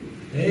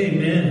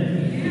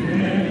Amen.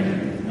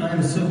 Amen.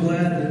 I'm so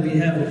glad that we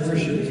have a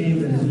worship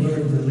team that is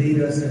willing to lead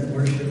us in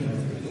worship.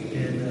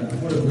 And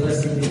what a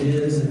blessing it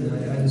is.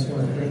 And I just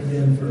want to thank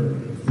them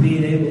for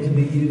being able to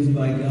be used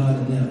by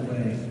God in that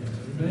way.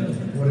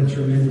 Amen. What a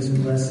tremendous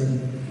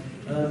blessing.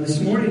 This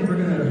morning we're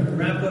going to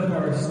wrap up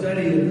our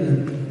study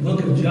in the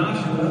book of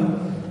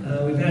Joshua.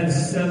 We've had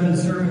 7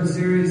 sermon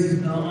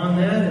series on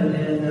that,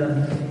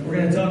 and we're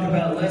going to talk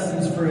about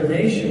lessons for a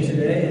nation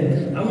today.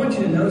 And I want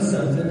you to know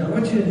something. I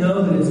want you to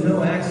know that it's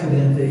no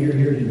accident that you're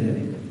here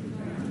today.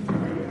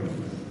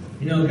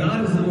 You know,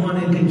 God is the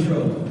one in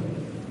control.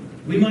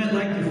 We might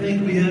like to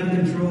think we have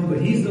control,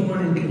 but He's the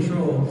one in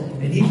control.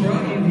 And He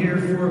brought you here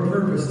for a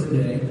purpose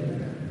today.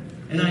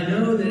 And I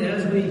know that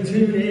as we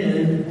tune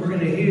in, we're going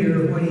to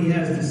hear what He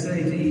has to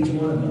say to each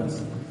one of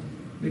us.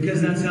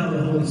 Because that's how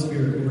the Holy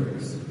Spirit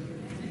works.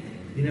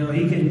 You know,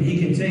 He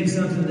can take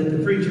something that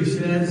the preacher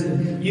says,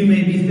 and you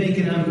may be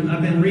thinking,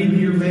 I've been reading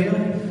your mail,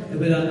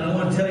 but I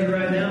want to tell you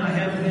right now, I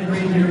haven't been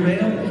reading your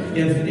mail.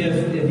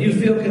 If you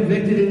feel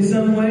convicted in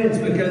some way, it's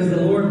because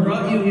the Lord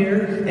brought you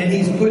here, and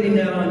He's putting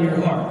that on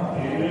your heart.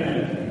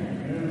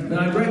 Amen. But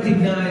I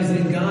recognize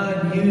that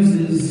God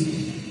uses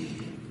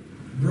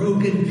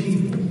broken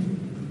people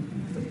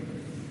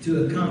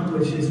to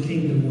accomplish His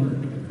kingdom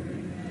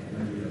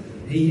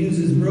work. He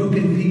uses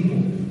broken people.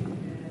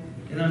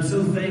 And I'm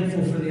so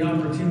thankful for the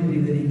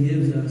opportunity that He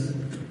gives us.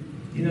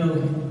 You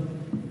know,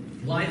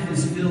 life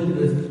is filled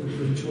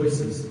with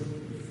choices.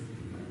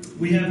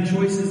 We have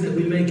choices that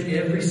we make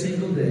every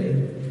single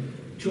day.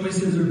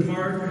 Choices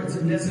are it's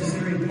a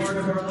necessary part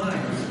of our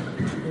lives.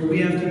 Where we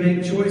have to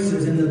make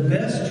choices, and the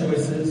best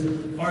choices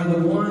are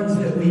the ones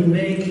that we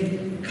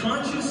make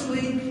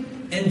consciously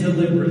and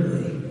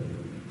deliberately.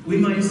 We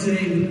might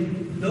say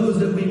those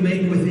that we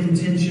make with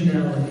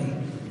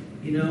intentionality.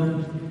 You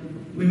know,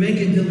 we make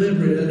a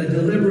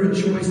deliberate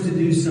choice to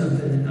do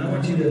something. I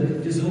want you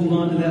to just hold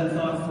on to that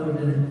thought for a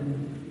minute.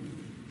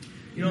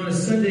 You know, on a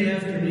Sunday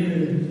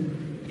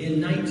afternoon in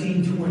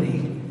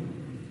 1920,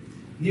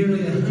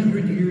 nearly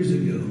 100 years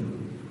ago,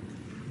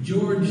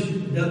 George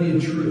W.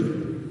 Truett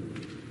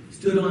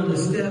stood on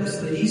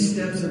the east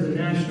steps of the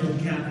National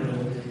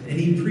Capitol, and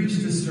he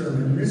preached a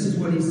sermon. This is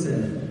what he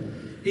said.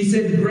 He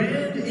said,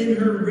 "Grand in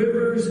her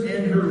rivers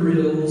and her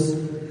rills,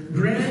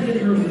 grand in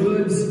her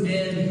woods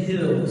and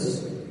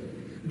hills,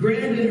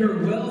 grand in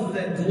her wealth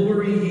that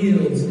glory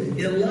yields,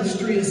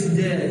 illustrious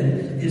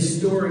dead,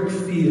 historic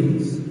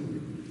fields.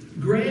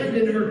 Grand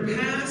in her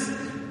past,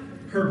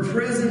 her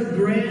present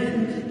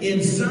grand,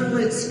 in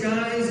sunlit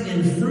skies,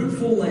 in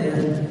fruitful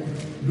land.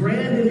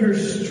 Grand in her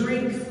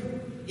strength,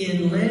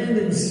 in land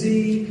and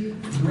sea,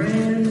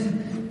 grand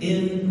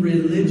in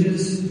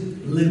religious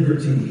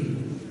liberty."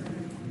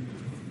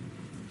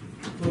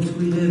 Folks,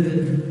 we live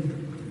in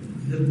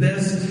the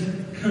best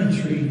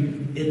country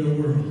in the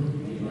world.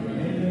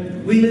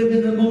 We live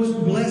in the most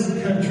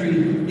blessed country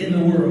in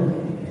the world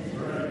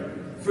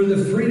for the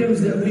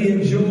freedoms that we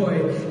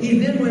enjoy. He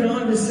then went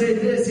on to say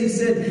this. He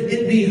said,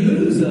 "It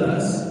behooves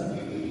us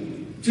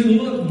to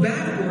look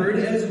backward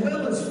as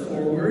well as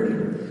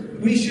forward.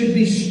 We should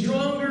be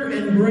stronger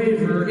and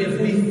braver if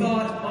we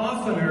thought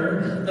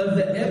oftener of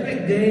the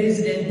epic days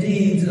and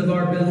deeds of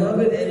our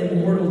beloved and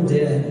immortal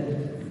dead.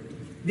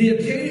 The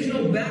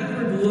occasional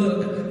backward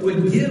look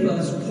would give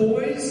us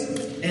poise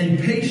and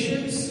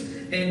patience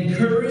and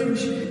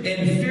courage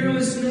and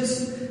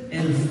fearlessness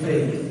and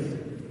faith."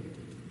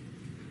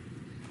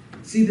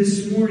 See,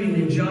 this morning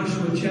in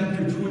Joshua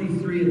chapter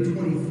 23 and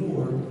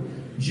 24,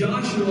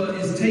 Joshua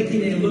is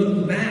taking a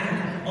look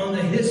back on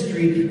the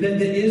history that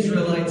the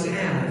Israelites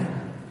have.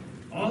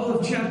 All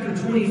of chapter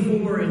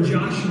 24 in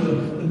Joshua,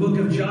 the book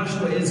of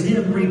Joshua, is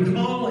him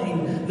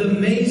recalling the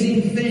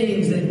amazing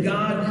things that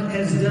God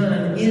has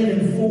done in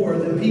and for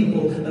the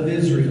people of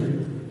Israel.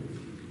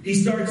 He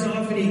starts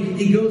off and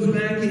he goes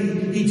back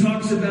and he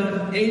talks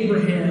about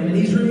Abraham, and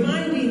he's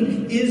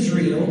reminding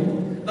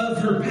Israel of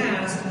her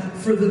past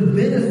for the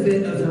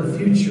benefit of her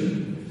future.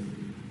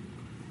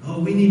 Oh,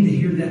 we need to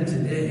hear that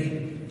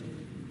today.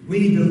 We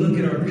need to look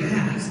at our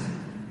past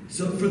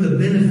for the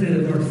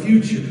benefit of our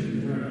future.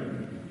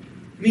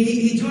 I mean,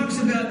 he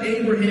talks about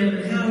Abraham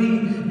and how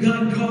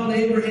God called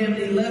Abraham,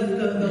 and he left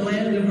the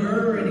land of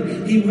Ur,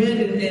 and he went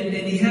and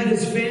he had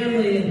his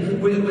family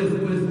and with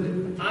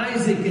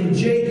Isaac and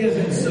Jacob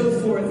and so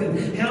forth,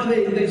 and how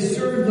they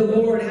served the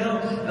Lord,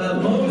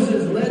 how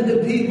Moses led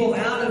the people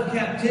out of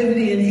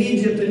captivity in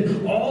Egypt,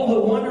 and all the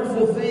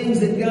wonderful things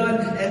that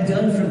God had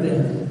done for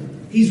them.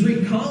 He's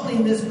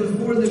recalling this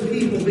before the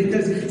people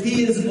because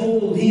he is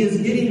old. He is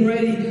getting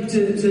ready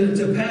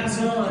to pass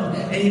on,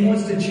 and he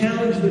wants to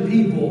challenge the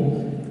people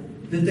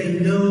that they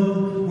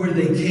know where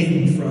they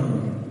came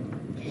from.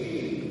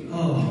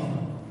 Oh,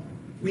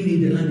 we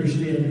need to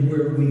understand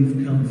where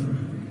we've come from.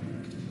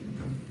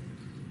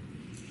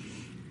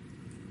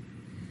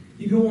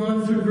 You go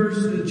on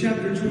through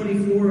chapter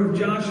 24 of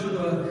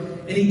Joshua,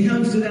 and he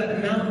comes to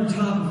that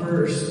mountaintop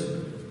verse.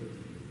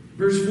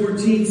 Verse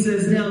 14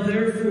 says, "Now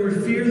therefore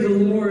fear the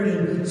Lord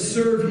and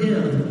serve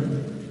Him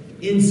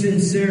in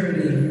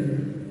sincerity.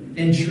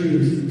 and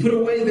truth. Put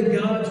away the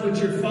gods which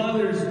your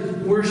fathers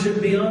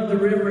worshipped beyond the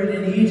river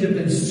and in Egypt,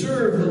 and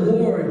serve the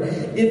Lord.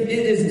 If it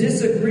is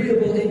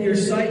disagreeable in your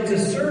sight to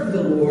serve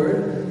the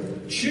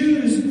Lord,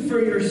 choose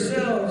for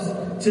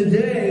yourselves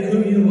today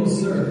whom you will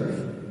serve.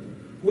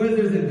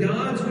 Whether the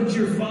gods which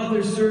your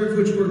fathers served,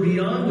 which were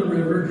beyond the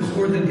river,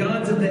 or the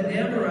gods of the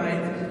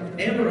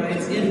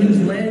Amorites in whose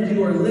land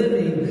you are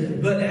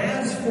living. But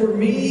as for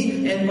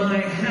me and my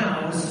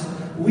house,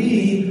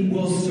 we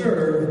will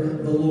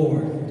serve the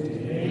Lord.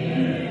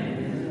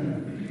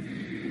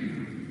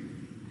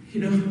 You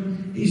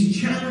know,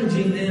 he's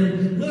challenging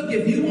them. Look,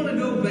 if you want to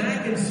go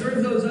back and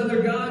serve those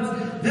other gods,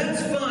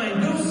 that's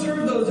fine. Go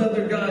serve those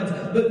other gods.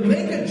 But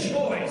make a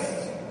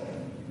choice.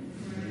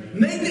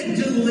 Make it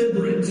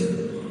deliberate.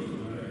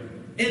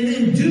 And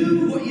then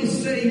do what you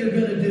say you're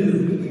going to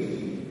do.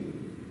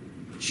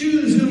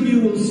 Choose whom you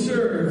will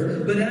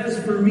serve. But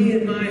as for me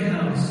and my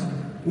house,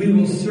 we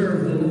will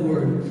serve the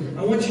Lord.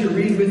 I want you to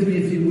read with me,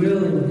 if you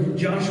will, in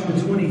Joshua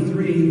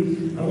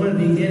 23. I want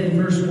to begin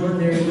in verse 1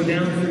 there and go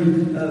down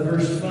through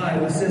verse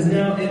 5. It says,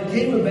 Now it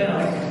came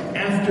about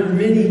after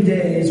many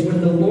days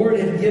when the Lord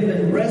had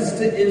given rest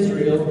to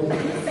Israel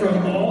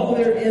from all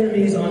their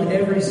enemies on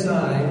every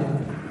side,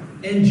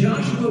 and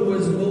Joshua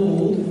was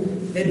old,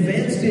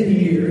 advanced in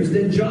years,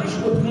 that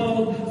Joshua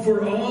called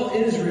for all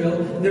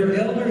Israel,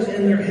 their elders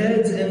and their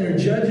heads and their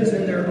judges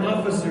and their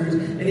officers,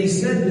 and he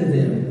said to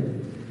them,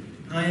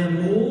 I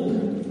am old,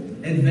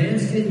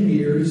 advanced in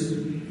years,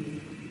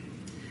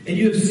 and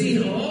you have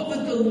seen all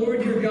that the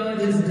Lord your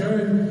God has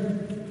done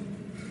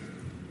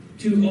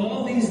to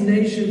all these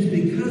nations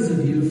because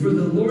of you, for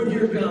the Lord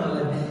your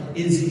God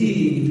is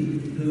he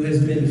who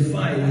has been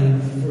fighting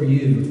for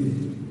you.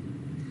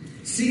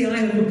 See, I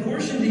have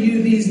apportioned to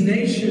you these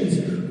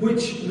nations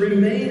which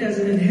remain as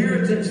an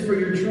inheritance for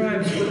your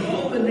tribes, for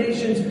all the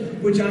nations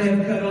which I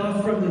have cut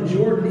off from the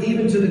Jordan,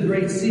 even to the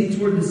great sea,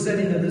 toward the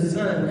setting of the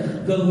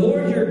sun. The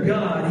Lord your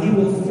God, he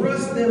will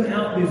thrust them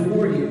out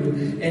before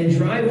you, and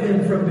drive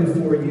them from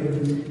before you,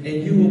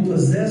 and you will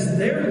possess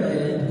their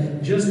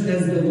land, just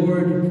as the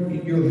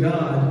Lord your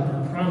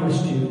God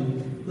promised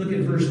you. Look at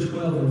verse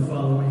 12 and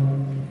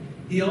following.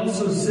 He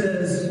also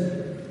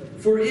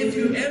says, For if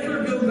you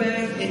ever go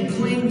back and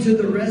cling to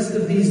the rest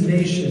of these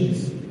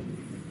nations,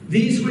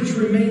 these which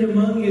remain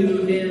among you,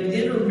 and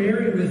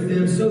intermarry with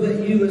them, so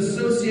that you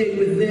associate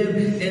with them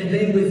and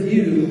they with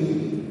you,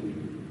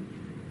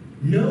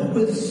 know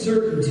with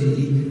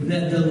certainty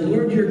that the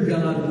Lord your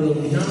God will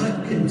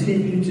not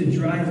continue to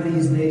drive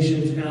these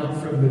nations out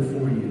from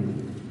before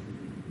you,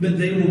 but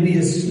they will be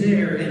a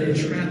snare and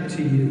a trap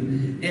to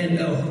you, and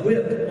a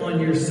whip on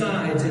your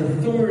sides,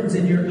 and thorns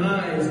in your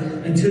eyes,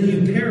 until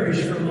you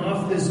perish from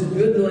off this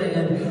good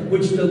land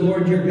which the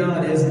Lord your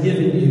God has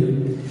given you.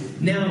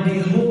 Now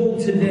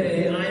behold,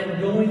 today I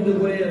am going the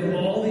way of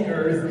all the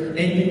earth,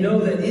 and you know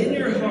that in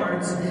your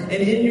hearts and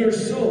in your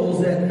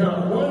souls that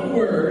not one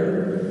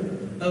word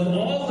of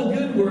all the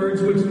good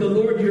words which the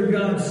Lord your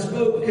God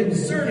spoke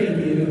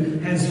concerning you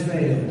has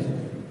failed.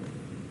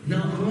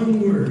 Not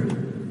one word.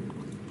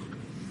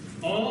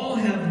 All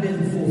have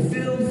been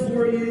fulfilled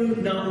for you,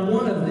 not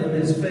one of them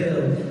has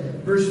failed.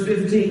 Verse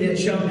 15, It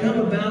shall come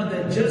about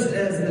that just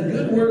as the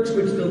good works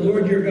which the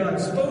Lord your God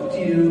spoke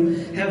to you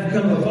have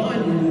come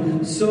upon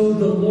you, so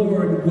the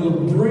Lord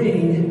will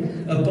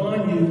bring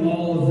upon you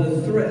all of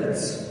the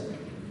threats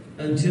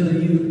until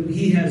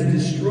he has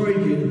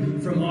destroyed you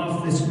from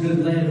off this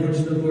good land which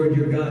the Lord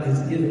your God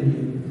has given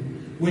you.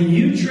 When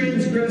you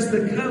transgress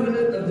the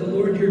covenant of the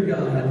Lord your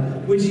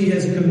God, which he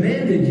has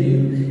commanded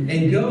you,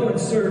 and go and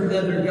serve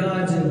other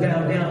gods and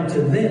bow down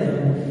to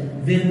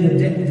them, then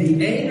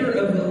the anger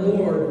of the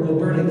Lord will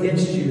burn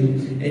against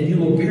you, and you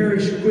will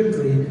perish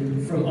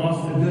quickly from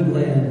off the good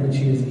land which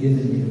he has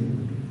given you.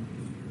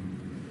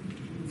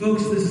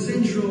 Folks, the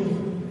central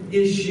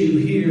issue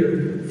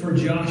here for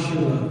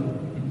Joshua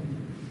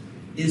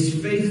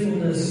is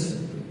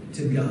faithfulness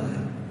to God.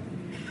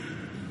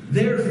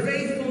 Their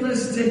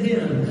faithfulness to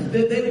him,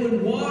 that they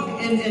would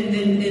walk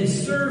and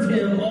serve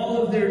him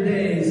all of their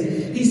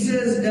days. He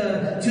says,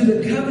 to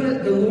the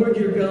covenant the Lord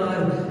your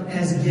God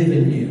has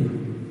given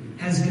you,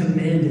 has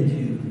commanded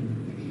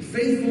you.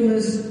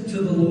 Faithfulness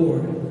to the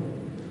Lord.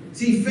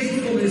 See,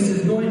 faithfulness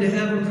is going to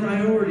have a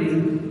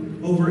priority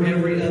over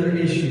every other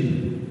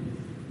issue.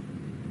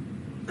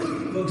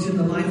 Folks, in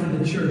the life of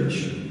the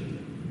church,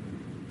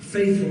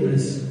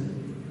 faithfulness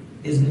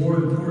is more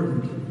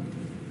important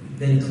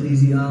than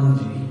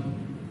ecclesiology.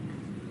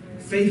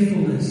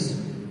 Faithfulness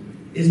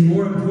is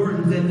more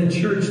important than the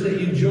church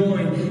that you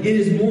join. It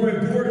is more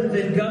important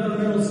than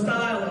governmental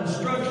style and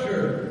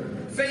structure.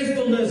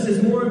 Faithfulness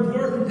is more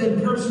important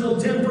than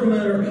personal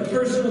temperament or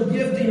personal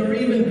gifting or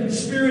even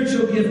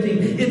spiritual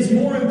gifting. It's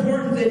more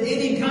important than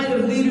any kind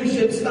of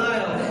leadership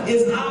style,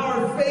 is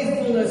our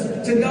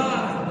faithfulness to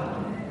God.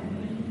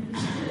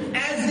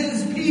 As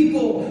his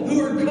people who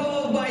are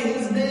called by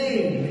his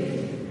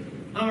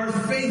name, our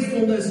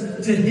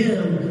faithfulness to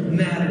him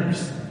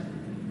matters.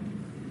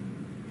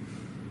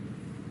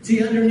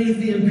 See, underneath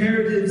the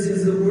imperatives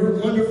is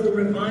a wonderful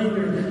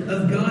reminder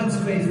of God's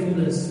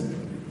faithfulness.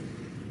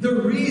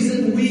 The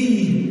reason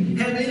we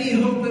have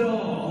any hope at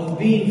all of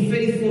being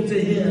faithful to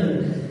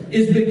Him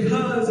is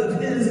because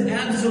of His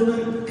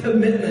absolute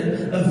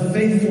commitment of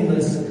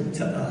faithfulness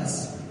to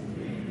us.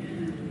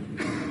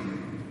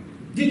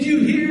 Did you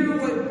hear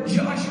what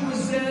Joshua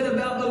said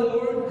about the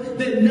Lord?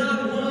 That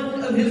not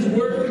one of His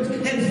words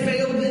had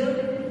failed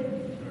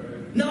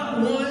them?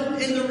 Not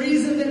one. And the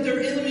reason that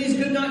their enemies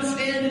could not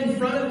stand in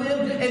front of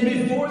them and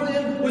before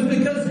them was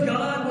because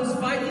God was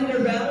fighting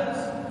their battles?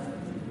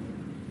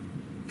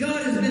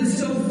 God has been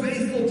so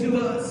faithful to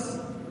us.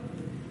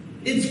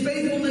 It's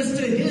faithfulness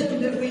to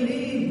Him that we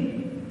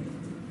need.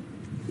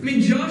 I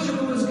mean,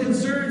 Joshua was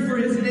concerned for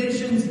his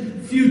nation's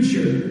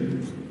future.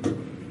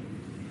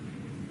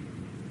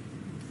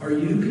 Are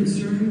you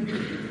concerned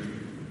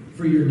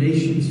for your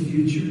nation's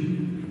future?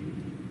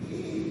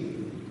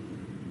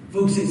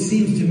 Folks, it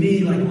seems to me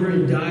like we're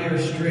in dire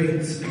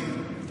straits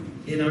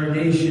in our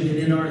nation and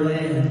in our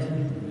land.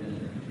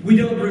 We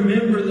don't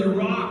remember the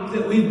rock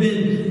that we've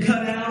been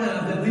cut out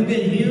of, that we've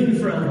been hewn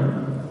from.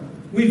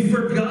 We've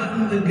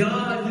forgotten the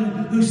God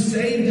who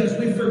saved us.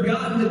 We've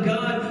forgotten the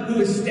God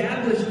who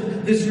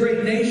established this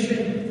great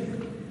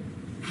nation.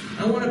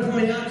 I want to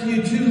point out to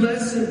you 2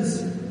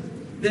 lessons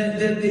that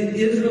the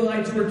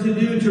Israelites were to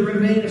do to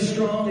remain a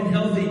strong and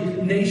healthy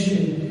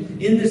nation.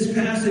 In this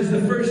passage,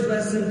 the first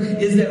lesson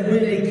is that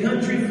when a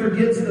country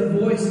forgets the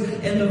voice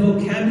and the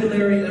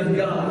vocabulary of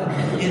God,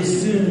 it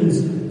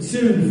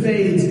soon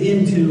fades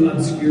into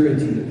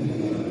obscurity.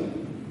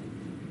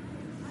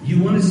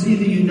 You want to see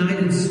the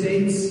United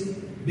States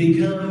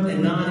become a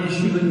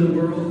non-issue in the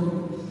world?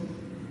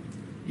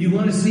 You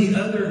want to see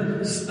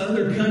other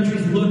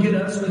countries look at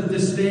us with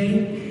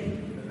disdain?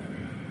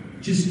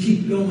 Just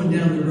keep going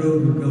down the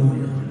road we're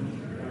going on.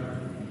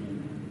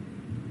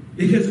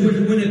 Because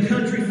when a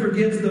country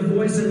forgets the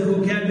voice and the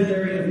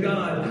vocabulary of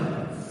God,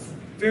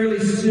 fairly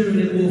soon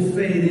it will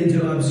fade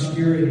into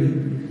obscurity.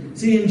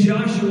 See, in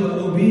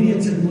Joshua,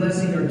 obedience and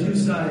blessing are 2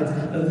 sides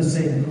of the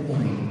same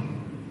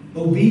coin.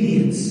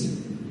 Obedience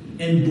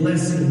and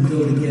blessing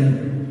go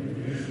together.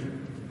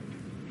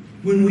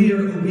 When we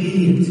are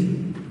obedient,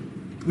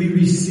 we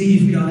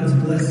receive God's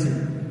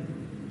blessing.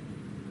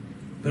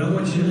 But I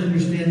want you to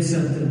understand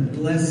something.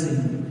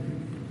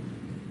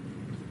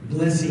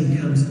 Blessing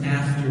comes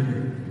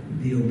after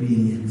the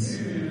obedience.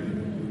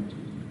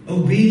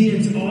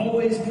 Obedience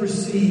always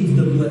precedes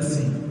the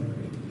blessing.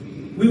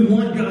 We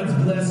want God's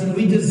blessing.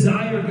 We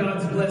desire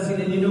God's blessing.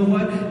 And you know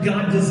what?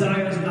 God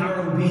desires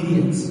our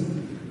obedience.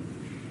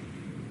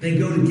 They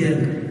go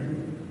together.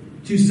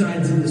 2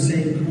 sides of the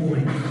same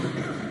coin.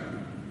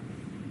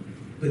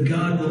 But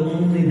God will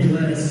only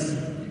bless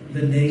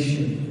the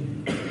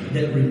nation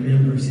that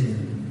remembers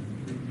Him.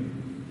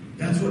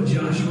 That's what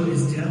Joshua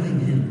is telling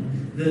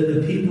him,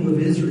 the people of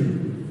Israel.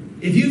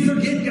 If you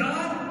forget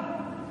God,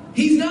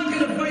 He's not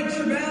going to fight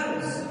your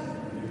battles.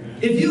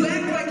 If you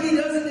act like He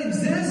doesn't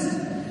exist,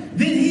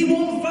 then He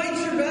won't fight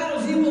your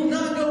battles. He will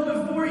not go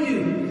before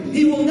you.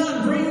 He will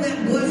not bring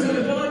that blessing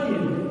upon you.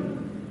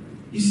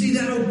 You see,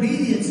 that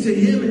obedience to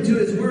Him and to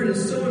His Word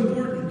is so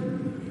important.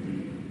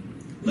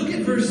 Look at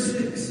verse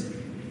 6.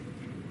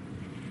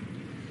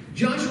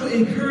 Joshua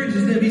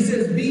encourages them. He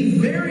says, be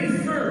very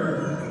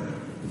firm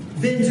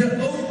then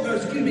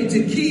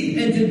to keep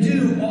and to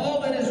do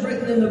all that is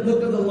written in the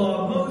book of the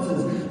law of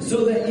Moses,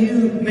 so that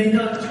you may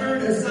not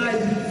turn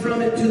aside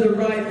from it to the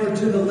right or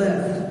to the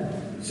left,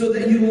 so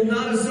that you will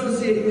not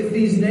associate with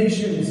these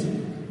nations,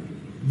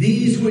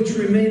 these which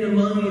remain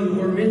among you,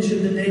 or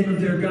mention the name of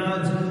their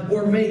gods,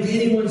 or make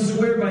anyone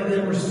swear by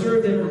them, or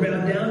serve them, or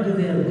bow down to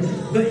them.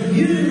 But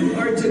you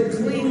are to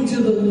cling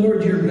to the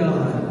Lord your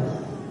God,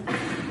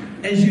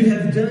 as you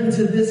have done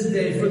to this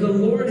day. For the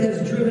Lord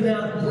has driven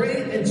out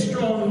great and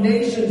strong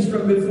nations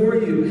from before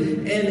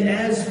you. And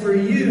as for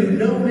you,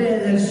 no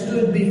man has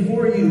stood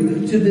before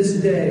you to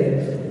this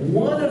day.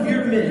 One of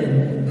your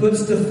men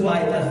puts to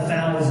flight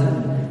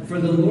 1,000. For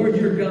the Lord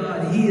your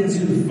God, He is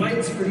who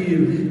fights for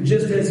you,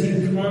 just as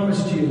He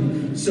promised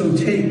you. So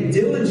take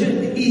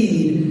diligent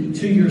heed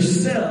to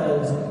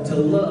yourselves to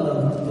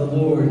love the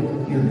Lord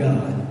your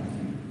God.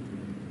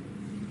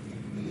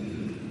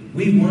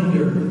 We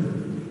wonder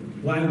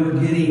why we're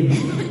getting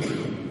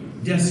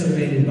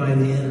decimated by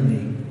the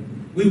enemy.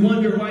 We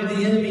wonder why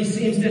the enemy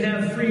seems to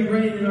have free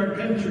reign in our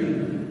country.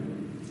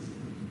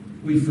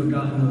 We've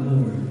forgotten the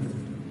Lord.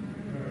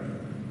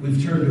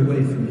 We've turned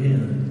away from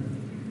Him.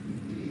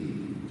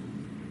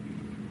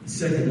 The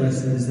second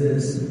lesson is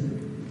this.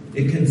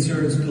 It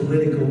concerns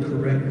political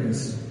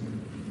correctness.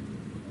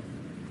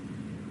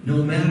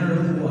 No matter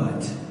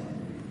what,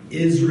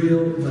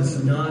 Israel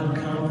must not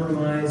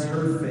compromise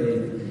her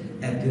faith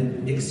at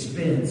the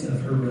expense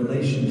of her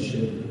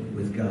relationship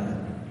with God.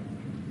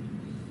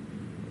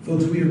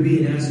 Folks, we are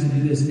being asked to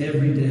do this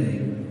every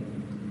day.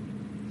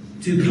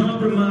 To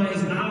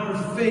compromise our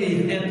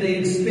faith at the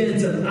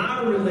expense of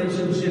our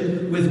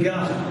relationship with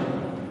God.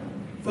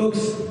 Folks,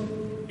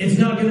 it's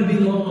not going to be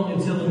long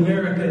until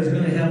America is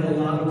going to have a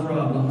lot of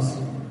problems.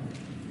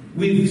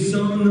 We've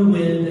sown the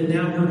wind and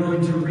now we're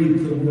going to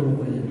reap the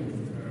whirlwind.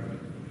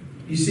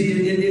 You see,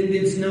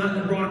 it's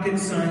not rocket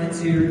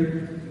science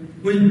here.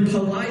 When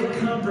polite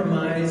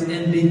compromise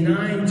and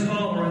benign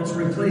tolerance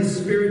replace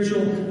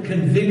spiritual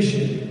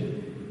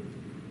conviction,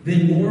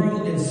 then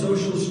moral and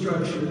social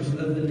structures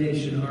of the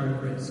nation are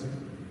at risk.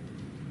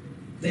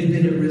 They've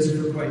been at risk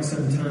for quite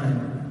some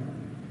time.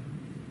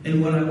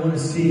 And what I want to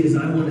see is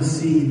I want to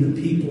see the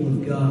people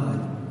of God,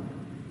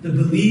 the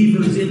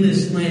believers in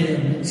this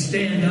land,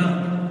 stand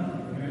up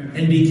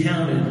and be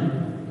counted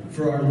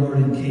for our Lord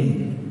and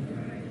King.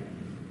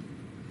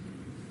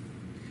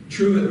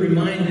 Truett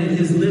reminded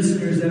his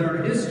listeners that our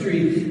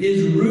history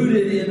is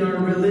rooted in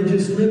our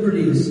religious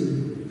liberties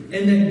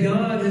and that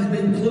God has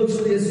been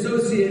closely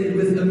associated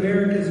with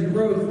America's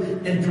growth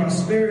and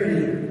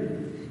prosperity.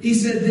 He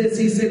said this,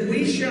 he said,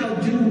 "We shall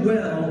do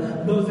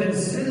well, both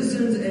as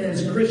citizens and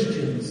as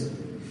Christians,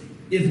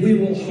 if we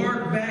will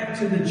hark back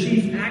to the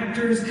chief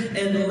actors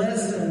and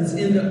lessons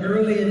in the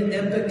early and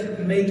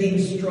epoch-making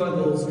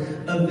struggles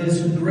of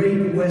this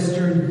great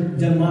Western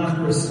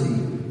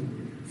democracy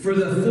for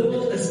the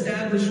full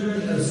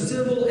establishment of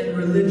civil and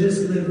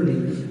religious liberty.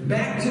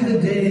 Back to the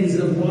days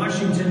of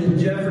Washington and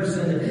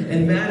Jefferson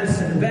and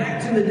Madison,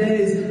 back to the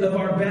days of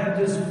our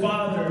Baptist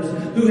fathers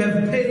who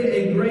have paid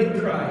a great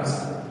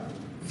price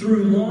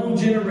through long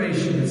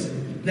generations,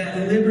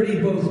 that liberty,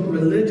 both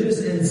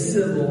religious and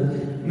civil,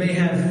 may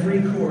have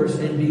free course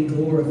and be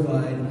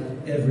glorified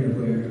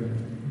everywhere."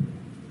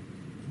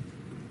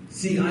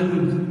 See, I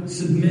would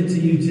submit to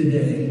you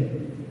today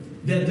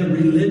that the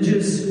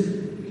religious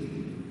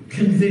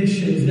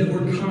convictions that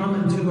were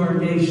common to our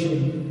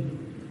nation,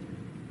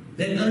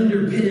 that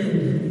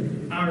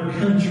underpin our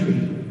country,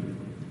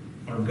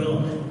 are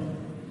gone.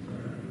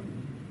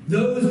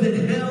 Those that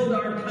held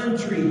our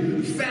country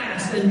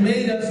fast and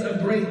made us a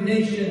great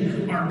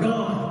nation are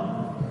gone.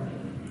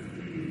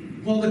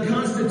 While the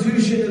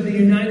Constitution of the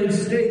United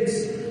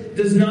States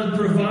does not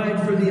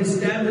provide for the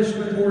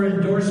establishment or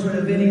endorsement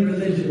of any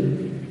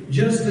religion,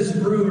 Justice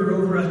Brewer,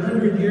 over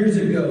 100 years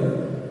ago,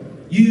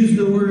 used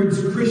the words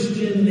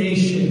Christian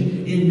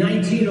nation in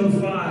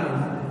 1905,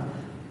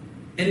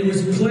 and it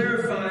was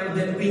clarified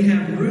that we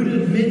have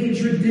rooted many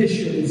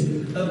traditions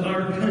of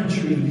our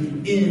country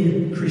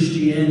in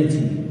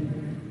Christianity.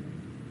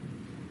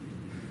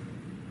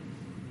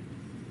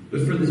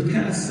 But for the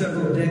past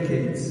several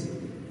decades,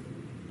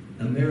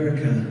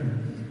 America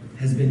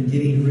has been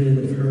getting rid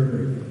of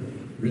her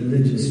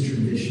religious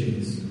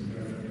traditions.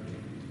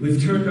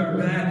 We've turned our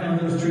back on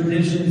those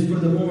traditions for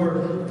the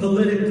more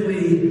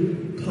politically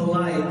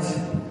polite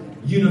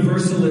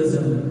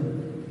universalism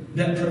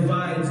that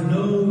provides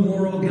no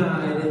moral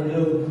guide and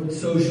no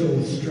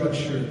social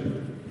structure.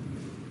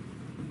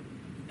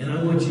 And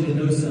I want you to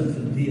know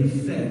something. The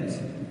effect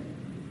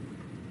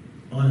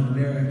on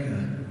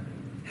America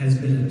has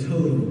been a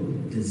total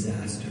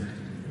disaster.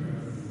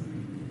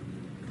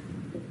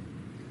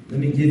 Let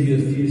me give you a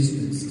few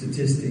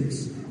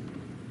statistics.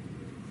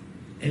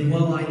 And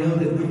while I know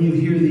that when you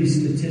hear these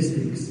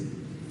statistics,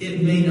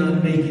 it may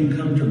not make you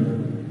comfortable,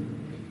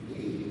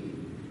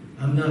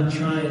 I'm not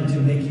trying to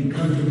make you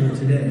comfortable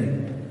today.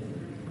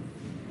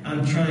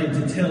 I'm trying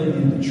to tell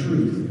you the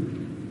truth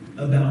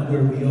about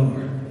where we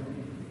are.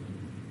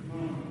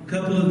 A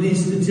couple of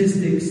these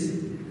statistics.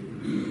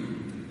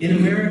 In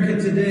America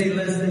today,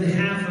 less than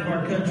half of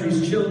our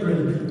country's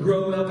children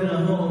grow up in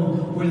a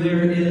home where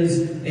there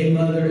is a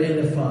mother and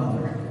a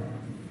father.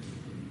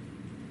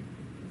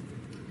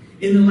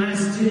 In the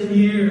last 10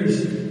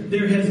 years,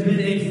 there has been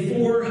a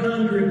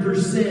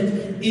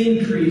 400%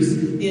 increase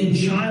in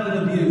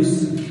child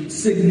abuse,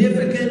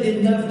 significant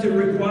enough to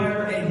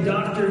require a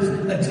doctor's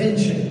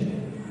attention.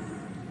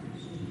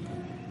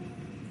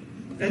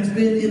 That's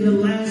been in the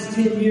last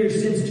 10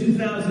 years, since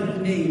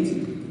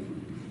 2008.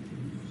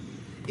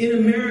 In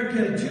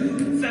America,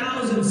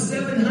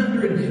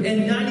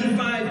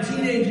 2,795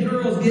 teenage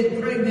girls get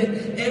pregnant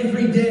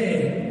every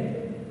day.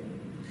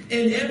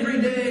 And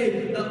every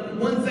day,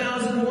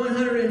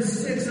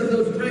 1,106 of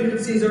those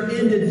pregnancies are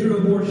ended through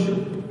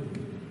abortion.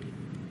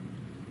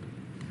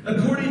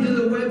 According to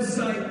the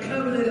website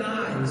Covenant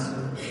Eyes,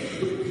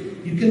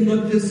 you can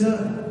look this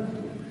up,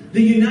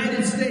 the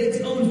United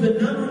States owns the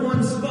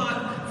 #1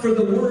 spot for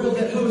the world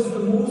that hosts the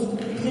most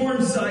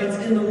porn sites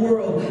in the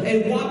world.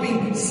 A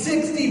whopping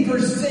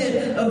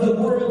 60% of the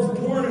world's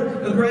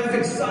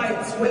pornographic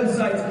sites,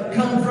 websites,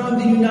 come from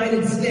the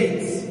United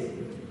States.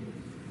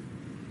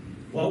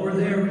 While we're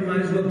there, we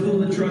might as well pull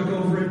the truck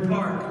over and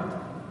park.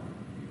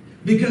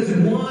 Because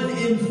 1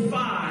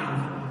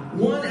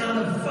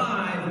 out of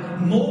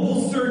 5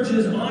 mobile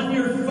searches on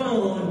your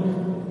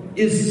phone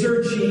is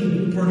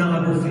searching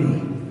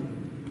pornography.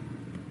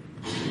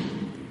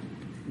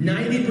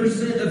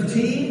 90% of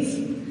teens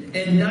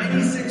and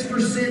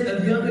 96%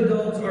 of young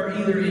adults are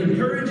either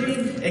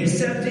encouraging,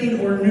 accepting,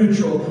 or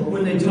neutral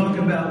when they talk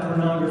about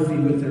pornography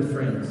with their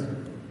friends.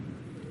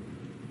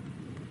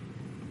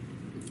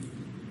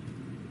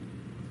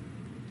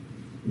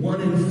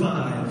 One in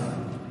 5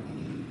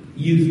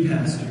 youth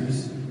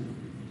pastors,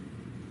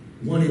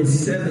 1 in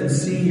 7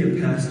 senior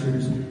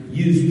pastors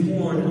use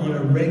porn on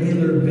a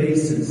regular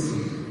basis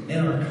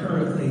and are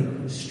currently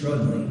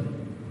struggling.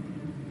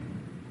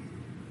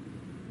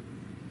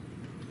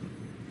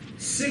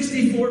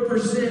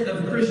 64%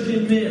 of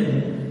Christian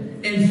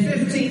men and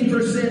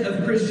 15%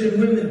 of Christian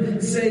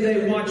women say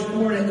they watch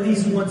porn at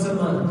least once a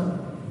month.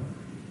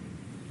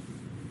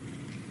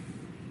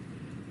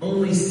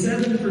 Only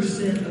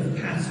 7% of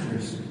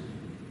pastors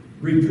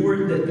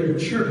report that their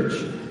church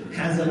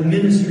has a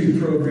ministry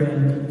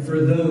program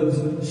for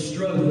those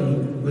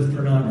struggling with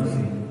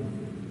pornography.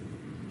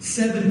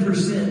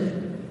 7%.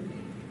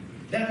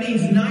 That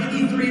means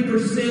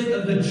 93%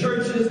 of the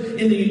churches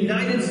in the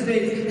United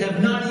States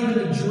have not even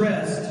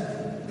addressed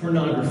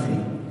pornography.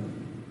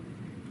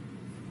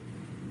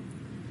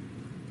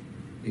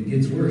 It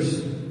gets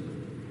worse.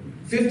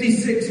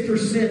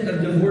 56%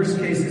 of divorce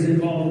cases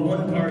involve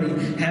one party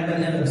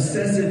having an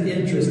obsessive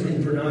interest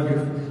in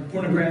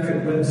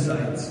pornographic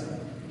websites.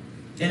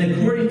 And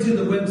according to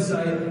the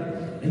website,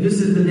 and this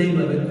is the name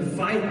of it,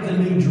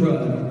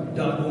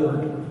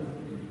 fightthenewdrug.org.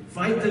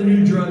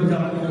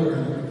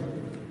 Fightthenewdrug.org.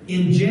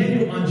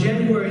 On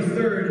January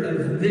 3rd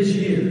of this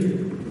year,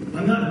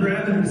 I'm not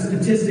grabbing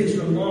statistics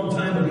from a long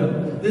time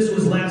ago. This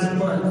was last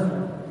month.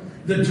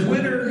 The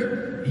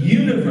Twitter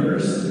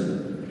universe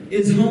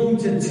is home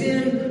to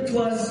 10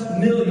 plus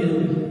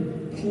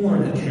million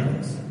porn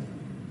accounts.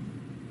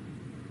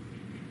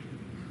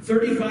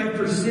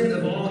 35%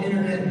 of all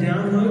internet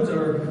downloads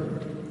are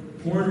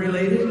porn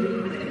related.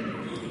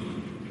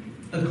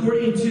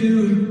 According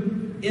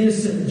to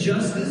Innocent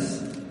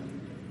Justice,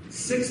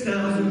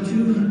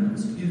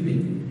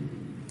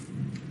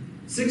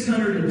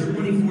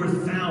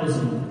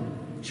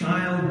 624,000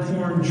 child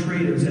porn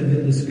traders have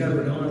been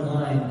discovered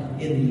online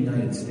in the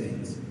United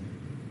States.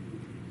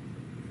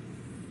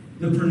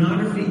 The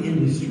pornography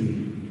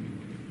industry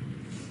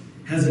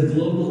has a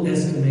global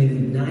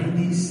estimated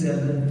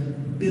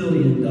 $97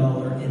 billion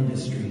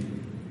industry.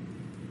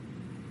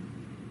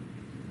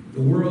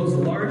 The world's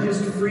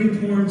largest free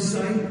porn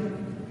site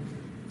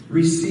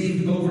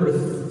received over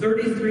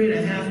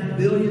 33.5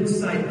 billion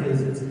site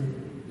visits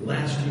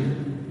last year,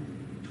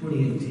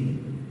 2018.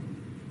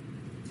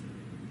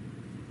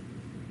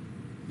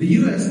 The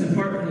U.S.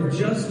 Department of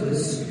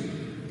Justice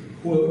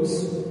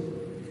quotes,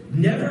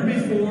 "Never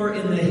before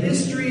in the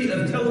history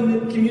of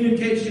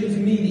telecommunications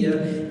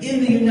media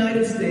in the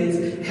United States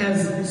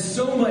has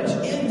so much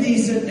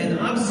indecent and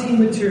obscene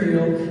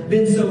material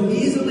been so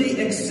easily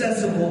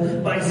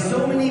accessible by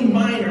so many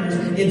minors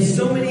in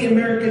so many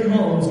American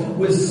homes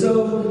with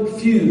so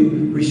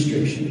few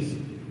restrictions."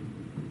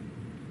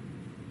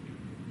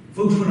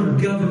 Folks, when our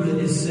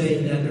government is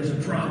saying that, there's a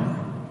problem.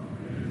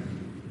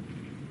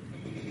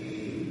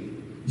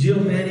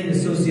 Jill Manning, a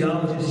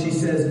sociologist, she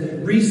says,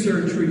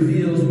 research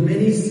reveals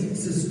many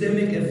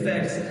systemic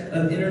effects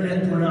of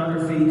internet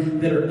pornography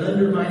that are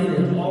undermining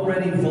an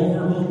already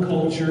vulnerable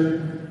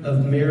culture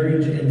of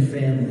marriage and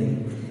family.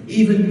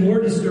 Even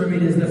more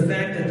disturbing is the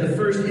fact that the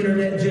first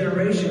internet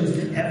generations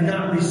have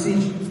not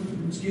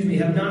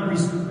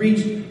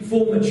reached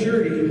full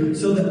maturity,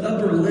 so the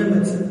upper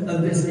limits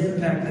of this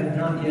impact have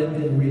not yet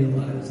been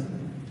realized.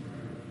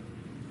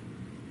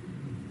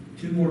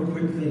 Two more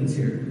quick things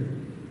here.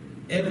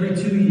 Every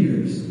 2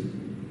 years,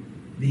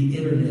 the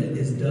internet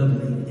is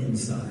doubling in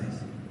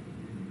size.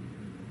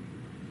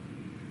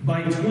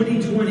 By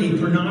 2020,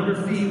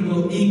 pornography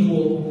will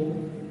equal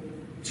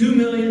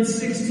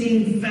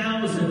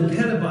 2,016,000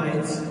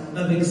 petabytes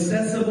of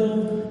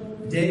accessible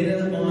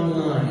data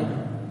online.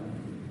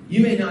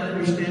 You may not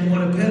understand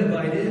what a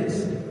petabyte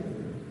is.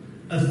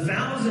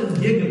 1,000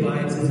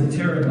 gigabytes is a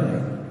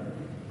terabyte.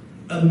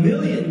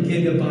 1,000,000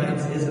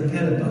 gigabytes is a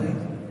petabyte.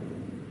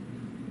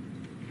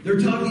 They're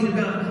talking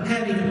about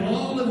having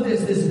all of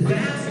this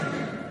vast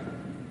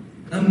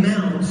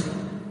amount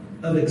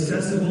of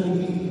accessible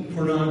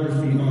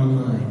pornography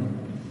online.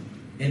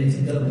 And it's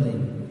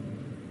doubling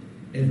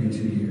every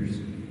 2 years.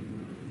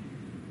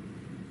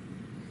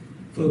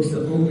 Folks,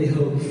 the only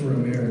hope for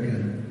America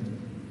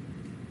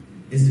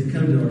is to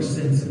come to our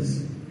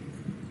senses,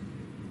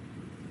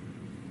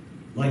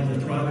 like the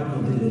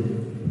prodigal did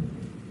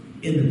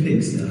in the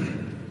pigsty,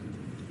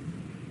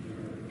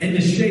 and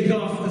to shake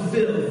off the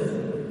filth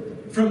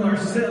from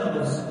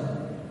ourselves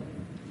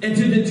and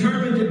to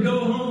determine to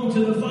go home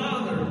to the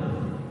Father,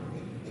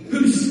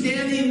 who's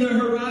scanning the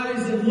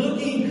horizon,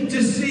 looking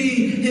to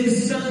see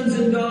his sons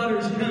and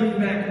daughters coming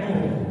back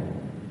home.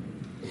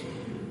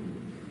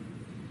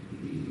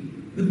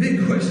 The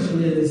big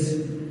question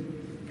is,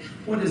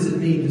 what does it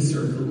mean to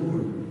serve the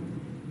Lord?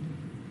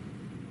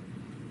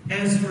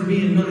 As for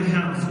me and my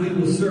house, we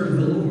will serve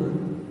the Lord.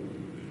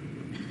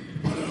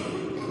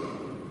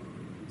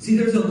 See,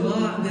 there's a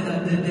lot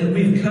that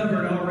we've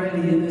covered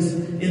already in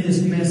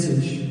this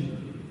message.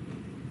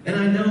 And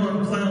I know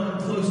I'm plowing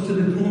close to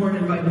the corn,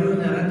 and by doing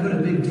that, I put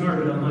a big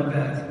target on my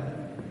back.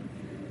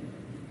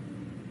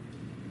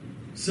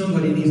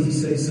 Somebody needs to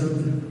say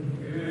something.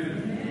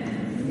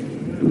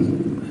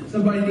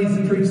 Somebody needs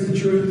to preach the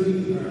truth.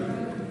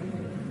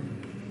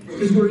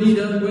 Because we're eat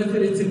up with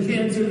it. It's a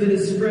cancer that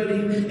is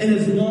spreading, and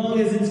as long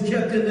as it's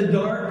kept in the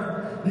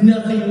dark,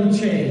 nothing will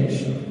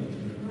change.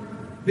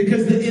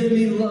 Because the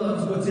enemy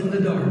loves what's in the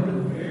dark.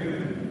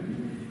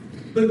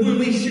 But when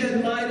we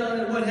shed light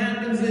on it, what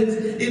happens is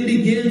it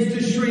begins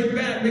to shrink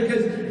back,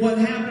 because what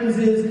happens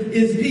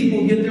is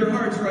people get their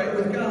hearts right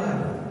with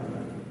God.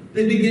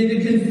 They begin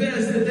to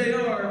confess that they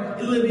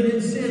are living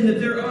in sin, that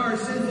there are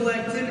sinful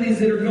activities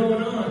that are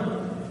going on.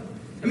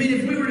 I mean,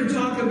 if we were to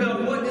talk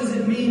about what does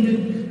it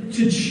mean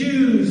to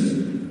choose,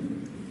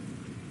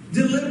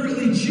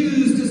 deliberately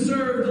choose to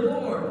serve the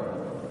Lord.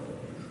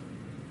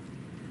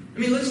 I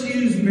mean, let's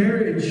use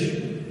marriage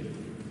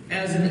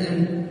as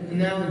an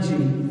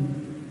analogy.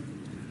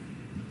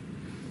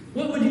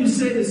 What would you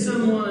say to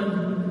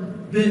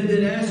someone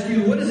that asks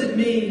you, what does it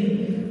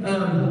mean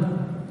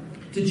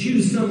to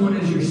choose someone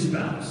as your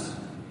spouse?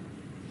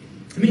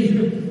 I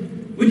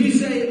mean, would you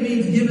say it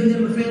means giving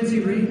them a fancy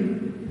ring?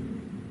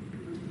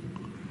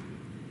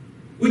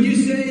 Would you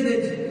say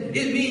that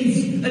it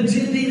means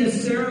attending a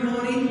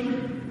ceremony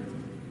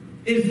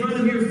in front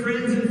of your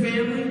friends and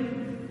family?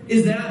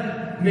 Is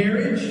that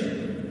marriage?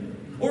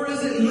 Or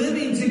is it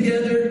living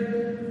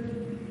together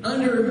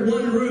under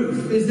one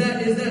roof? Is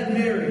that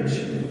marriage?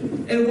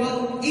 And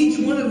while each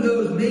one of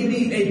those may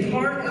be a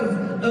part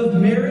of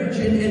marriage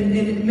and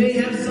it may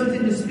have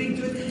something to speak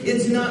to it,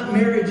 it's not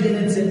marriage in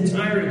its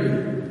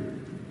entirety.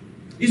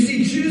 You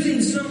see,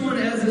 choosing someone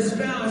as a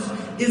spouse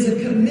is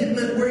a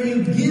commitment where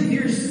you give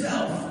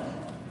yourself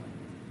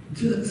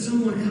to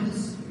someone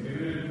else.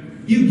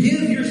 You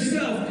give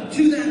yourself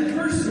to that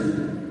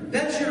person.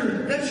 That's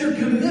your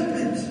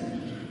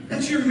commitment.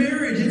 That's your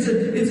marriage. It's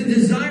a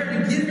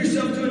desire to give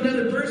yourself to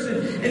another person,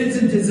 and it's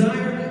a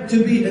desire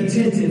to be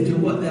attentive to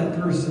what that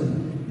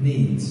person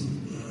needs.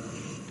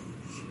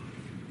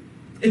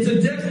 It's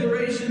a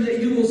declaration that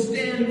you will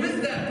stand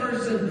with that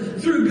person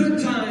through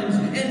good times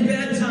and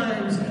bad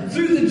times,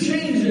 through the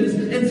changes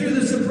and through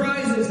the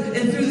surprises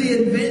and through the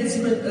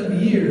advancement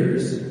of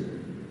years.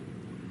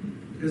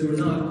 Because we're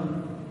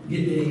not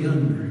getting any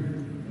younger.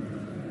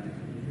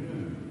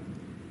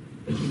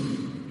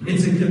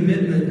 It's a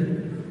commitment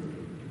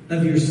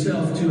of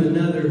yourself to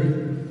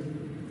another,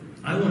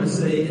 I want to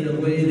say, in a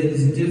way that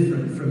is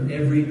different from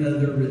every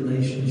other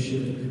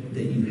relationship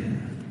that you have.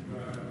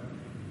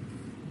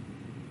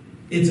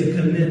 It's a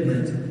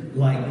commitment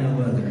like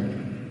no other.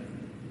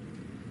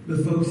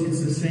 But folks,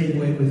 it's the same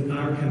way with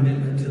our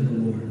commitment to the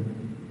Lord.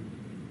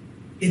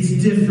 It's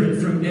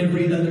different from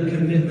every other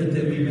commitment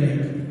that we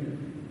make.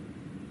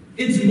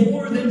 It's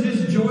more than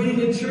just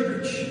joining a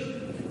church.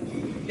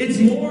 It's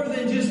more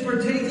than just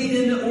partaking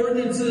in the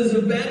ordinances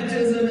of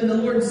baptism and the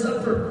Lord's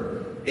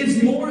Supper.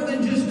 It's more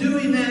than just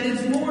doing that.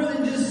 It's more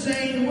than just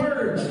saying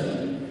words.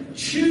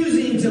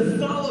 Choosing to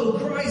follow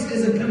Christ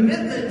is a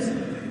commitment.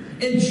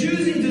 And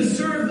choosing to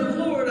serve the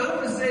Lord, I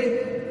want to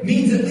say,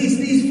 means at least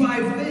these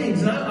 5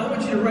 things. And I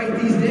want you to write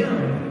these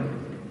down.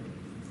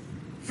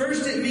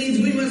 First, it means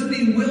we must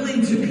be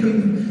willing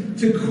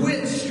to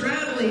quit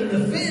straddling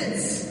the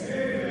fence.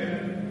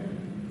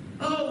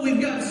 Oh, we've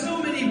got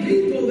so many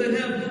people that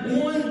have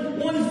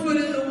one foot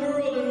in the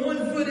world and 1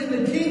 foot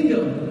in the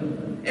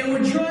kingdom. And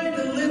we're trying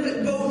to live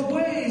it both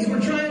ways. We're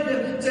trying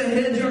to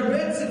hedge our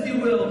bets, if you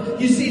will.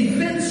 You see,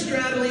 fence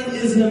straddling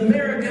is an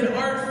American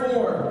art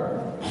form.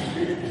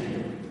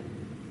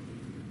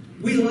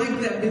 We like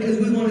that because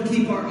we want to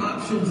keep our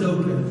options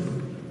open.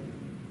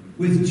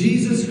 With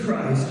Jesus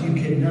Christ, you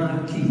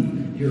cannot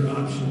keep your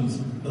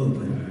options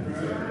open.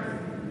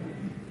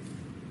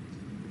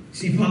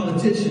 See,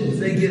 politicians,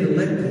 they get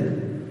elected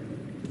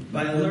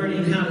by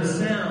learning how to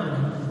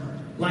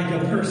sound like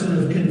a person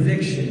of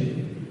conviction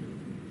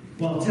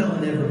while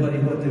telling everybody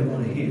what they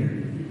want to hear.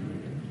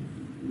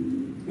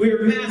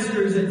 We're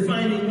masters at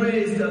finding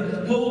ways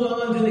to hold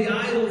on to the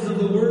idols of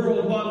the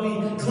world while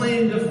we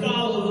claim to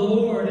follow the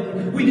Lord.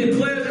 And we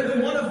declare that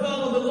we want to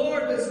follow the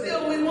Lord, but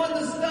still we want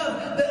the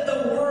stuff that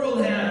the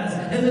world has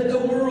and that the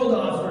world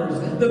offers.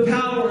 The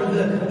power,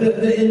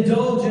 the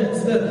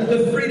indulgence,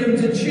 the freedom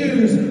to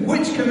choose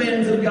which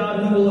commands of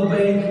God we will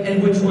obey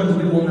and which ones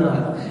we will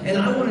not. And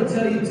I want to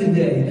tell you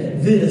today,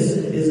 this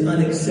is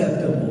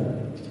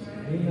unacceptable.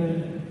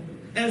 Amen.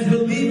 As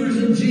believers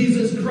in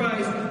Jesus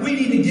Christ, we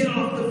need to get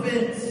off the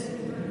fence.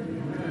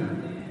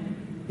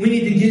 We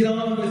need to get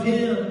on with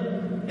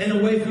Him and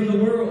away from the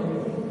world.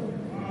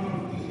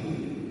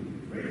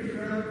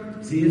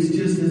 See, it's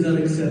just as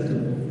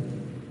unacceptable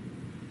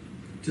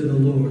to the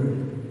Lord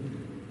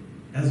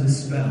as a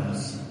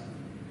spouse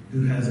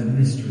who has a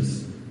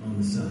mistress on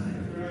the side.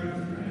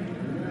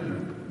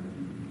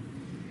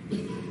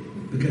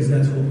 Because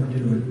that's what we're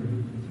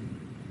doing.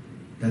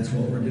 That's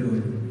what we're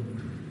doing.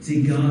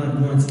 See,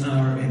 God wants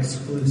our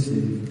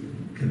exclusive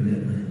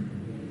commitment.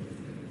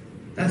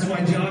 That's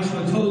why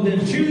Joshua told them,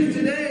 choose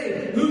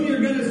today whom you're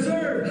going to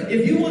serve.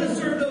 If you want to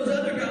serve those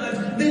other gods,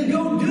 then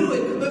go do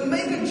it. But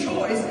make a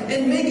choice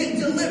and make it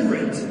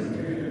deliberate.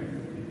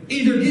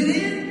 Either get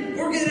in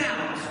or get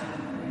out.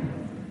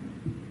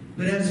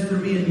 But as for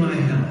me and my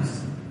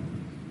house,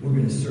 we're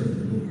going to serve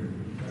the Lord.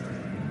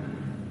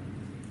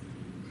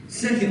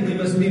 Second, we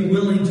must be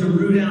willing to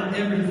root out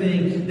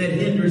everything that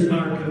hinders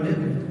our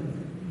commitment.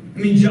 I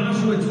mean,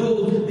 Joshua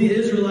told the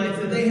Israelites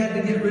that they had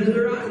to get rid of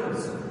their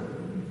idols.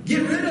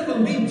 Get rid of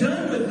them. Be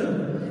done with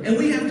them. And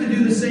we have to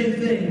do the same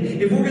thing.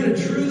 If we're going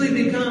to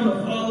truly become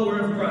a follower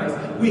of Christ,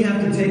 we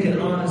have to take an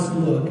honest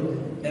look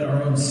at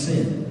our own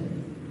sin.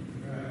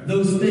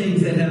 Those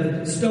things that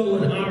have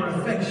stolen our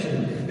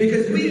affection.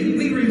 Because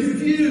we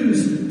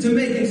refuse to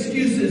make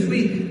excuses.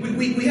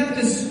 We have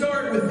to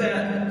start with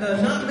that,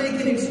 not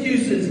making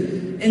excuses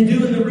and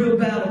doing the real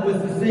battle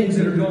with the things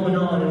that are going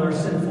on in our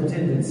sinful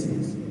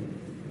tendencies.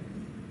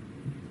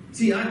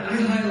 See, I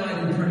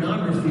highlighted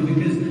pornography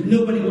because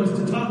nobody wants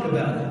to talk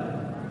about it.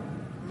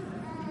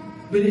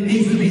 But it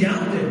needs to be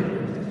out there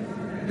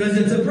because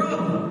it's a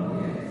problem.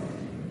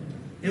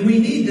 And we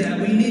need that.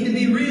 We need to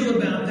be real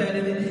about that.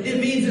 And it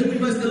means that we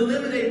must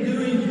eliminate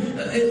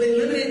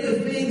the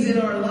things in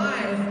our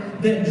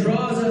life that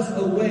draws us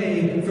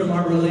away from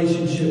our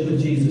relationship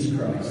with Jesus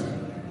Christ.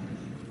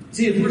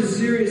 See, if we're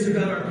serious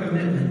about our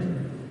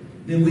commitment,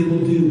 then we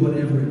will do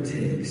whatever it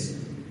takes.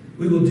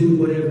 We will do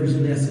whatever is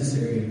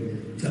necessary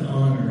to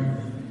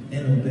honor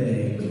and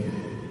obey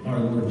our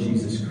Lord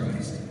Jesus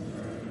Christ.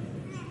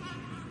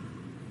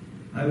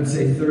 I would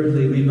say,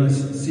 thirdly, we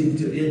must seek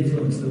to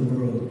influence the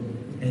world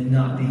and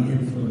not be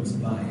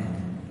influenced by it.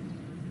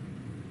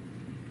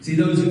 See,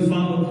 those who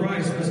follow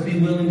Christ must be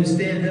willing to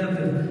stand up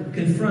and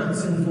confront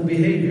sinful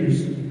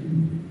behaviors.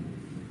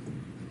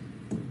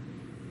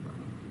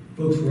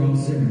 Folks, we're all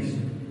sinners.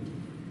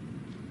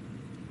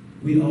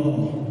 We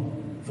all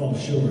fall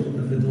short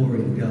of the glory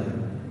of God.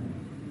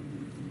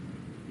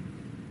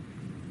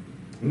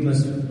 We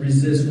must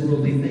resist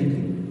worldly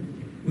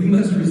thinking. We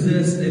must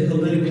resist a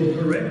political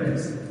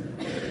correctness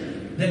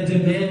that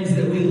demands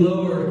that we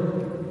lower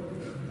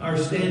our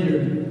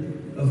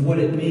standard of what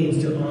it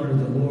means to honor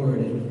the Lord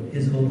and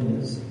His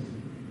holiness.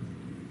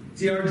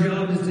 See, our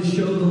job is to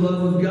show the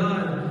love of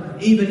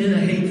God even in a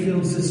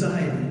hate-filled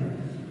society.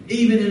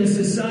 Even in a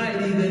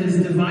society that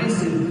is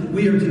divisive,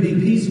 we are to be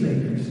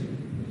peacemakers.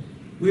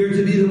 We are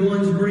to be the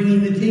ones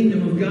bringing the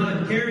kingdom of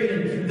God,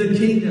 carrying the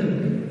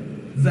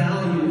kingdom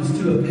values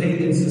to a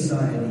pagan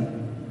society.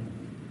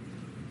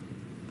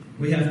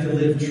 We have to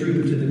live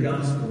true to the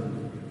gospel,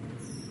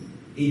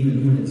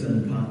 even when it's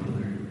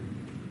unpopular.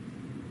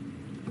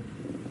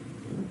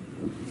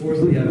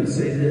 Fourthly, I would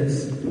say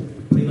this: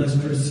 we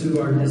must pursue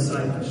our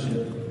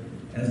discipleship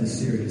as a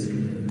serious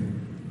commitment.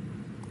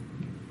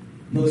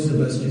 Most of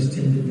us just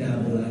tend to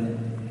dabble at it.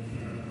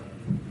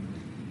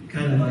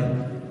 Kind of like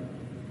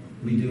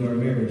we do our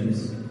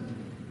marriages.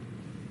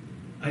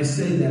 I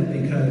say that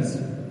because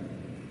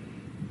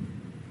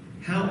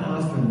how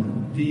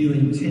often do you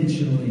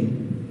intentionally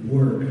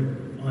work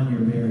on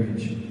your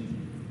marriage?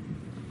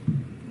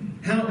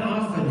 How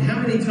often, how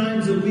many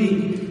times a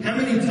week, how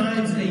many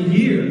times a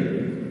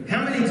year,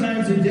 how many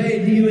times a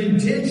day do you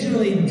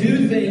intentionally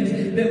do things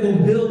that will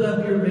build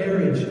up your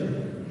marriage?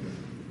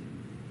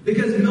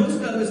 Because most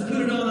of us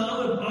put it on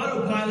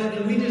autopilot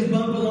and we just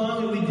bump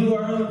along and we do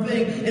our own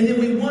thing, and then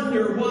we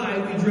wonder why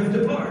we drift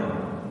apart.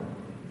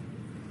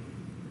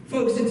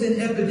 Folks, it's in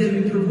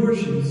epidemic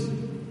proportions.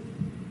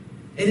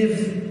 And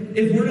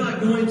if we're not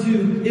going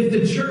to, if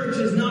the church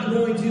is not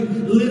going to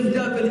lift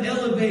up and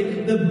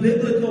elevate the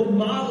biblical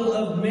model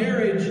of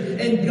marriage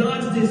and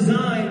God's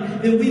design,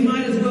 then we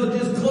might as well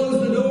just close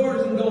the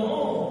doors and go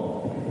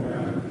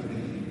home.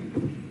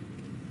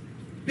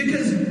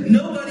 Because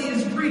nobody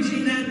is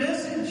preaching that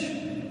message.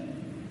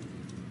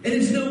 And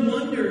it's no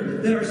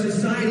wonder that our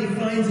society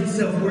finds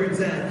itself where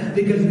it's at,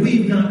 because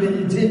we've not been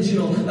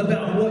intentional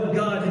about what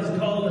God has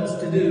called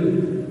us to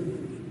do.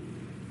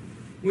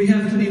 We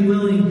have to be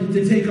willing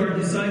to take our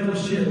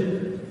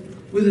discipleship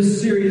with a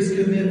serious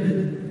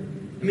commitment.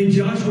 I mean,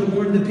 Joshua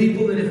warned the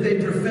people that if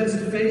they professed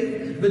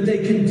faith, but they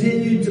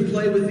continued to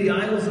play with the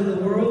idols of the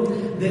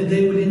world, that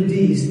they would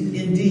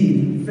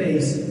indeed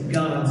face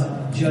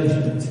God's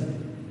judgment.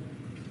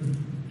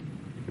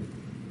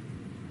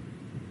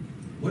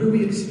 What are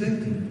we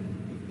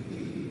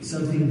expecting?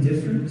 Something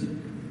different?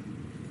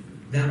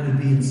 That would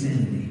be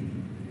insanity.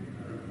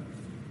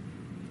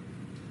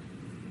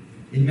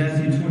 In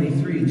Matthew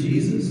 23,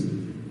 Jesus,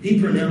 He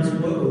pronounced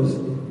woes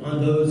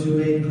on those who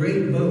made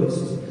great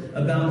boasts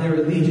about their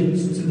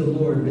allegiance to the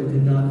Lord but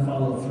did not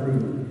follow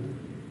through.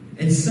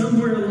 And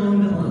somewhere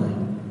along the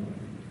line,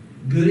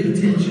 good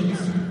intentions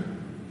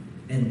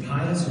and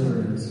pious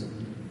words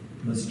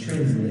must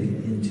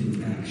translate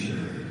into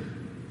action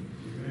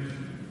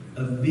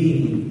of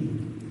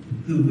being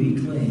who we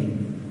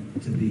claim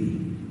to be.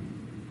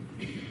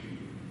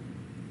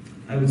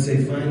 I would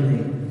say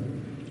finally,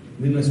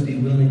 we must be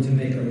willing to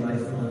make a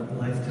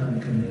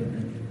lifetime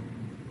commitment.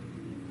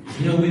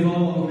 You know, we've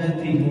all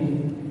met people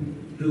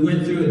who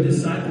went through a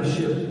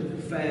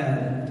discipleship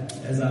fad,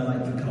 as I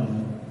like to call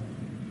it.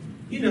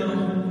 You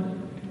know,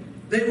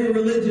 they were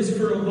religious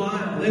for a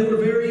while. They were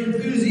very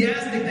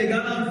enthusiastic. They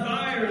got on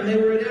fire and they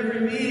were at every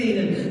meeting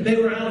and they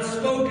were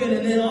outspoken.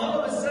 And then all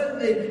of a sudden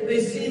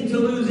they seemed to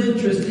lose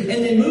interest and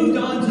they moved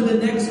on to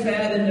the next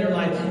fad in their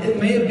life. It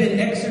may have been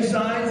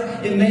exercise.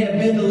 It may have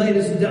been the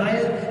latest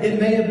diet. It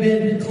may have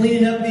been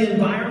cleaning up the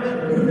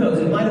environment. Or who knows?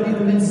 It might have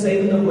even been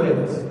saving the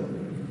whales.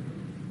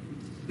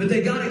 But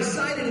they got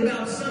excited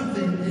about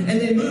something and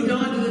they moved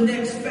on to the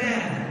next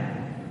fad.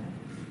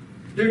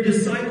 Their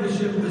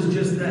discipleship was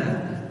just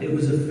that. It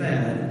was a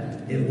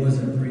fad. It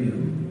wasn't real.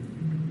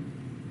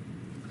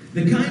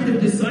 The kind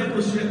of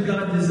discipleship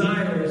God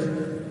desires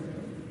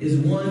is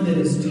one that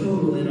is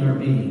total in our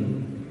being.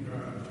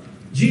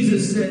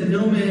 Jesus said,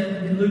 no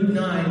man, in Luke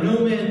 9,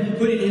 no man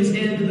putting his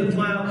hand to the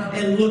plow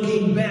and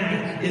looking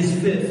back is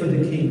fit for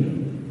the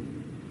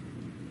kingdom.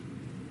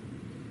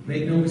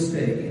 Make no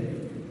mistake.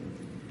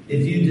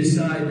 If you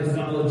decide to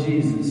follow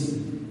Jesus,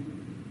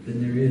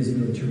 then there is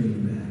no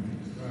turning back.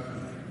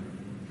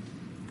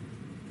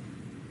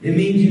 It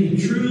means you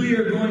truly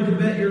are going to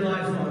bet your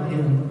life on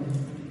Him.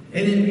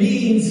 And it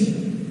means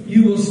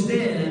you will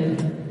stand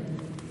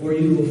or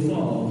you will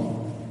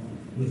fall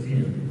with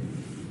Him.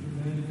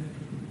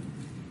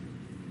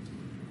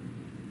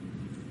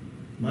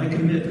 My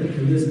commitment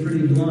to this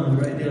pretty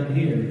blonde right down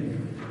here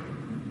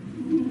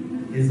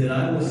is that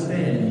I will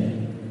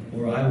stand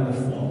or I will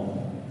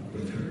fall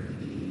with her.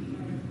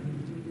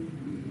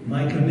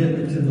 My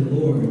commitment to the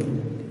Lord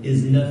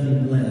is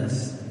nothing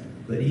less,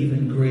 but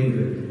even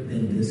greater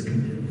than this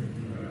commitment.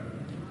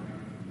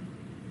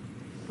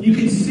 You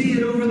can see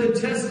it over the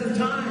test of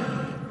time.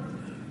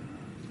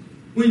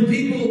 When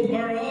people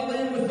are all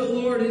in with the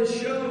Lord, it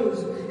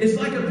shows. It's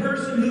like a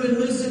person who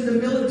enlists in the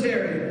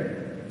military.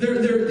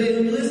 They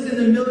enlist in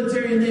the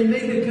military and they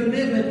make a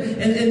commitment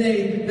and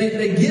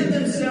they give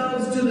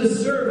themselves to the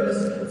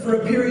service for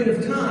a period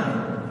of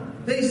time.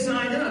 They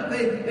sign up.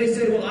 They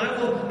say, well,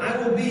 I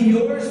will be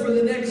yours for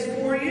the next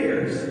 4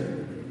 years.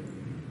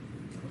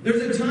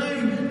 There's a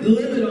time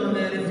limit on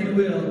that, if you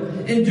will.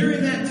 And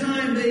during that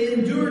time, they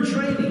endure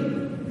training.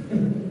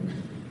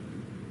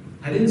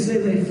 I didn't say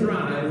they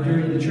thrive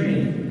during the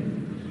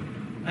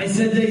training. I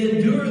said they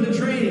endure the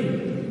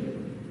training.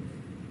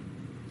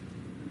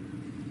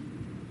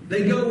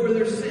 They go where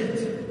they're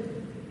sent.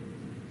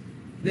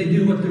 They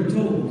do what they're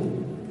told.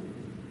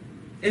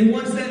 And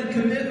once that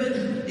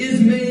commitment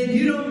is made,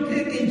 you don't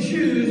pick and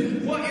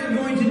choose what you're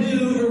going to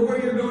do or where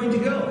you're going to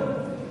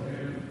go.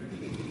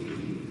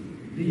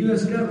 The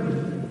U.S.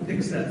 government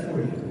picks that for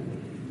you.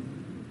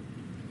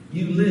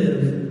 You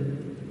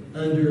live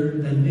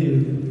under a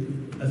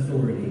new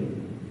authority.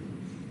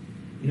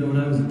 You know,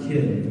 when I was a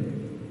kid,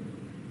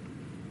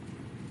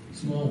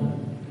 small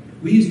one,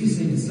 we used to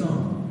sing a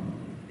song.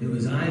 It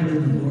was, I'm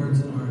in the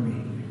Lord's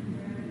army.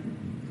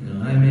 You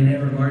know, I may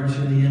never march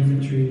in the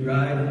infantry,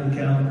 ride in the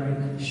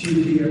cavalry,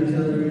 shoot the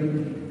artillery.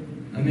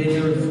 I may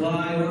never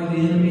fly over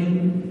the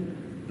enemy,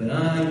 but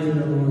I'm in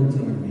the Lord's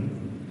army.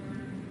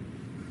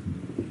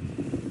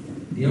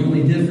 The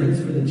only difference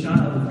for the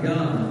child of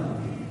God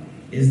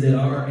is that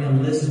our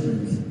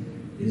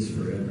enlistment is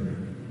forever.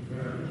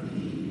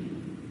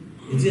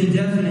 It's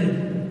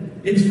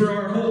indefinite. It's for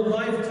our whole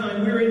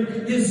lifetime. We're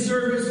in His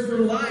service for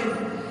life.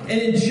 And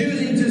in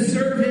choosing to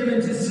serve Him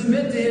and to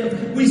submit to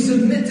Him, we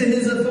submit to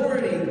His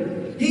authority.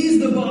 He's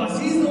the boss.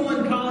 He's the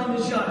one calling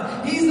the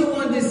shot. He's the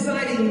one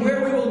deciding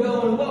where we will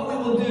go and what we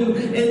will do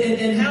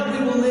and how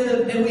we will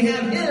live. And we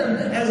have Him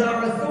as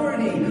our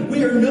authority.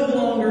 We are no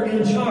longer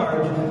in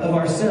charge of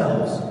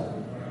ourselves.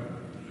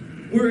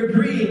 We're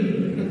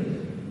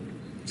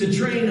agreeing to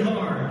train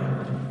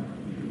hard,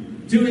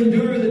 to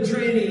endure the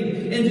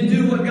training, and to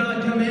do what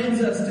God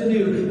commands us to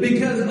do.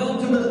 Because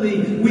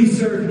ultimately, we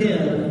serve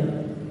Him.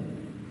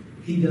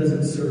 He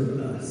doesn't serve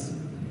us.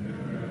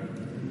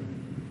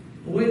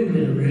 Well, wait a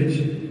minute,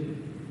 Rich.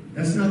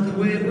 That's not the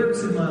way it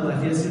works in my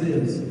life. Yes, it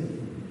is.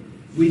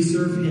 We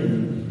serve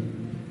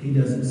Him. He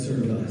doesn't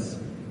serve us.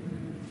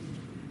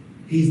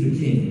 He's the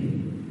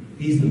king.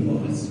 He's the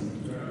boss.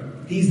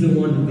 He's the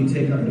one that we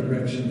take our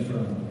direction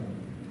from.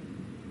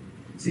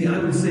 See, I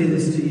would say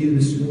this to you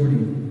this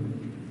morning.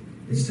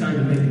 It's time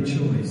to make a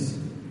choice.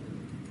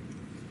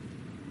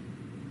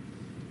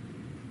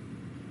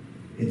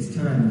 It's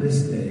time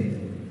this day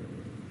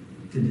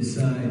to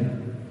decide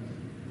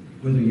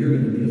whether you're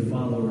going to be a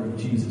follower of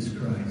Jesus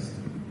Christ.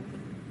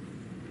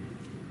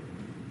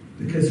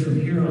 Because from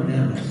here on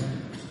out,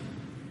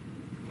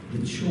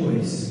 the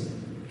choice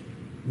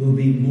will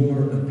be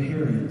more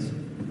apparent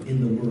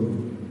in the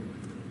world.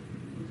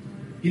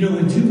 You know,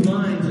 when two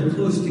lines are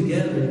close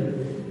together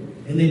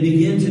and they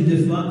begin to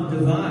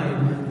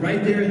divide,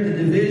 right there at the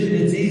division,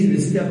 it's easy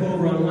to step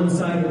over on one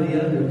side or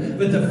the other.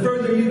 But the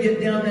further you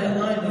get down that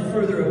line, the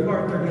further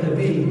apart they're going to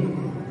be.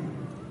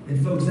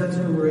 And folks, that's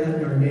where we're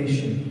at in our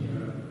nation.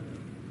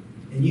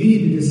 And you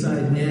need to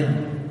decide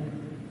now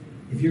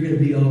if you're going to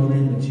be all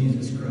in with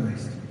Jesus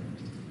Christ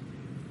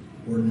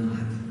or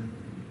not.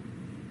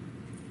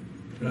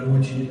 But I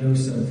want you to know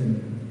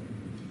something.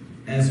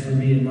 As for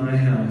me and my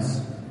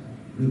house,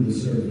 we will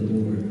serve the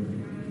Lord.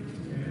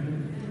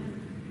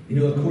 You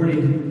know,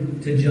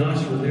 according to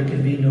Joshua, there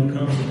can be no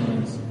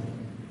compromise.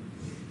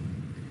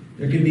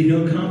 There can be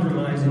no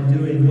compromise in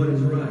doing what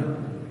is right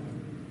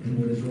and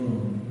what is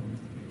wrong.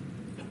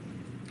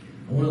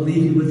 I want to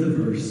leave you with a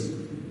verse,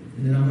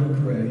 and then I'm going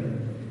to pray,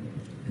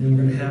 and then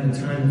we're going to have a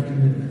time of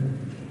commitment.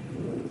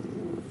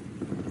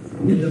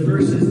 And the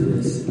verse is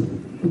this,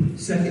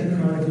 2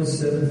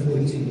 Chronicles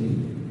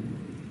 7:14.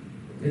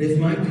 And if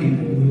my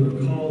people who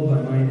are called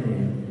by my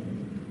name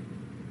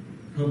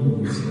humble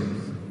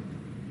themselves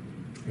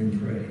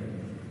and pray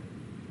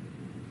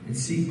and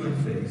seek my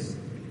face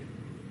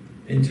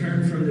and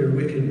turn from their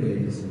wicked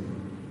ways,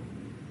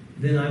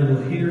 then I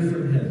will hear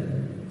from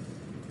heaven,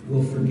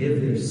 will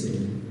forgive their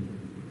sin,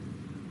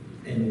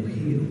 and will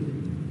heal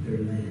their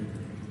land.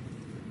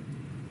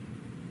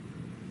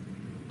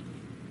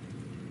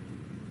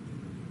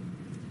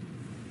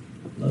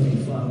 Love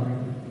you, Father.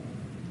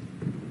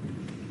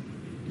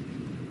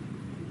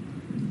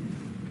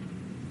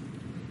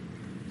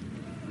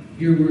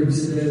 Your word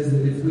says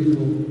that if we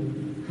will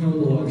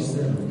humble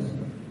ourselves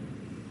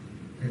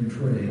and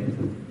pray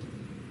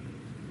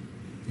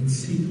and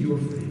seek your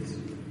face,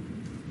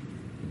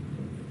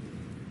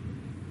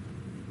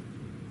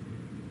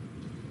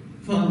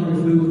 Father, if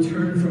we will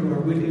turn from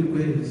our wicked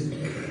ways,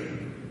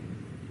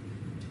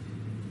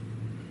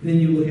 then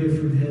you will hear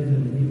from heaven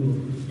and you will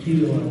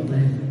heal our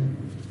land.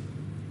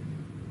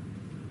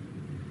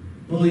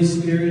 Holy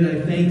Spirit,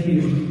 I thank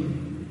you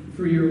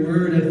for your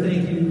word. I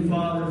thank you,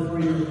 Father, for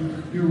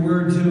your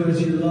word to us,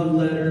 your love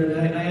letter.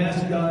 And I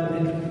ask, God,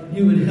 that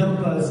you would help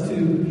us to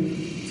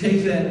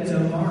take that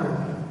to heart.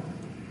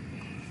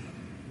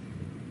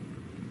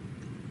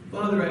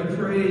 Father, I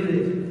pray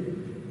that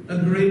a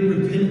great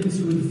repentance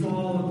would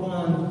fall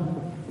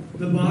upon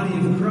the body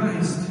of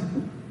Christ.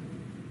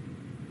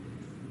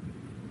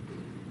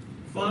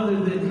 Father,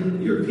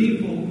 that your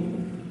people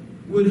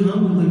would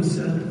humble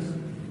themselves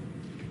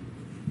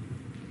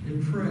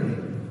and pray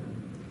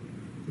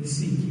and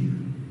seek you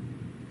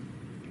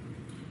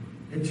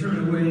and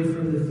turn away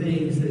from the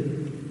things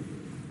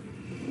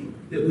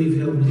that we've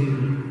held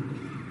dear.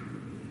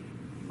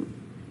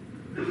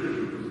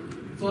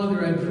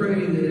 Father, I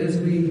pray that as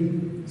we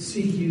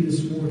seek you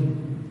this morning,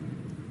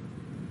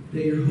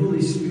 that your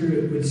Holy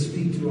Spirit would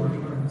speak to our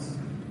hearts.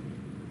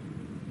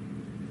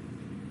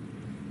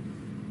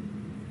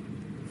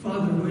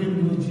 Father,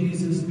 when will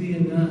Jesus be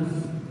enough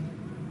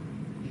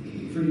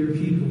for your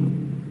people?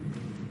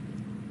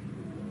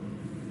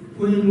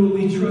 When will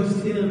we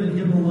trust him and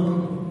him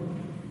alone?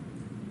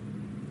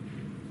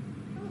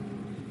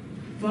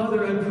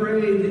 Father, I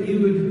pray that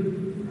you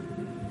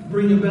would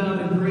bring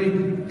about a great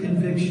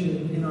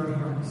conviction in our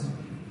hearts.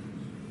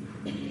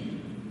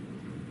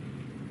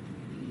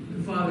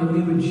 And Father,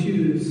 we would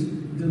choose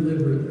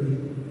deliberately,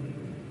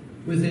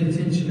 with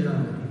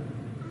intentionality,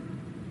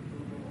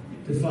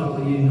 to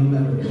follow you no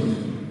matter what.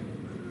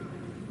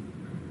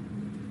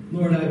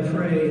 Lord, I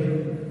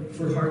pray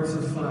for hearts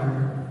of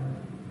fire.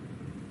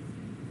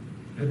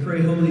 I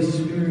pray, Holy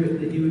Spirit,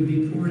 that you would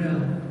be poured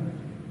out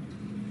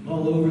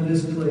all over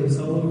this place,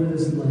 all over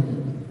this land.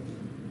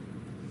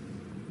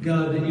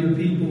 God, that your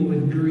people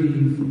would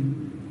grieve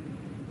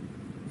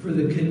for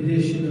the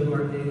condition of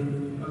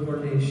our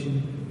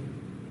nation.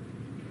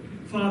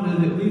 Father,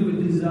 that we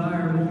would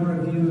desire more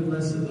of you and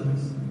less of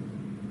us.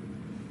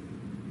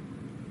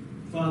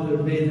 Father,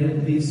 may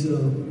that be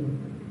so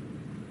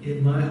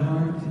in my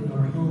heart, in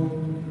our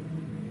home,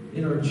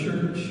 in our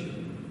church,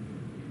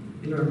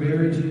 in our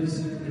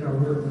marriages, in our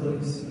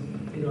workplace,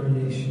 in our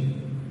nation.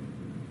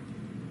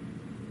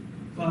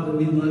 Father,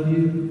 we love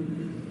you.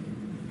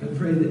 I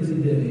pray that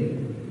today,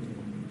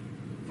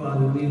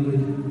 Father, we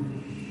would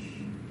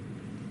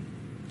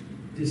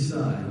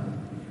decide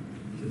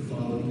to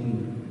follow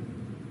you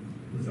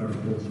with our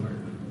whole heart.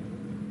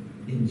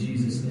 In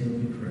Jesus' name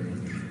we pray.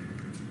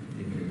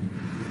 Amen.